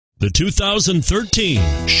The 2013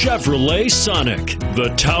 Chevrolet Sonic.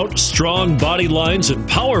 The tout, strong body lines, and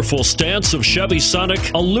powerful stance of Chevy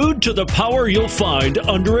Sonic allude to the power you'll find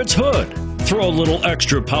under its hood. Throw a little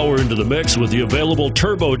extra power into the mix with the available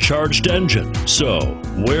turbocharged engine. So,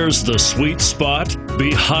 where's the sweet spot?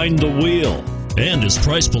 Behind the wheel. And is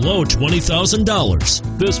priced below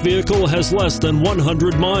 $20,000. This vehicle has less than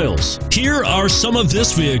 100 miles. Here are some of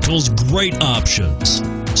this vehicle's great options: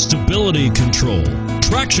 stability control,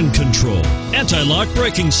 traction control, anti-lock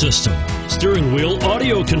braking system, steering wheel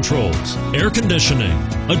audio controls, air conditioning,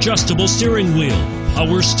 adjustable steering wheel,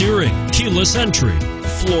 power steering, keyless entry,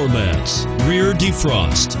 floor mats, rear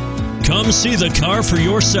defrost. Come see the car for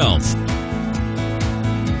yourself.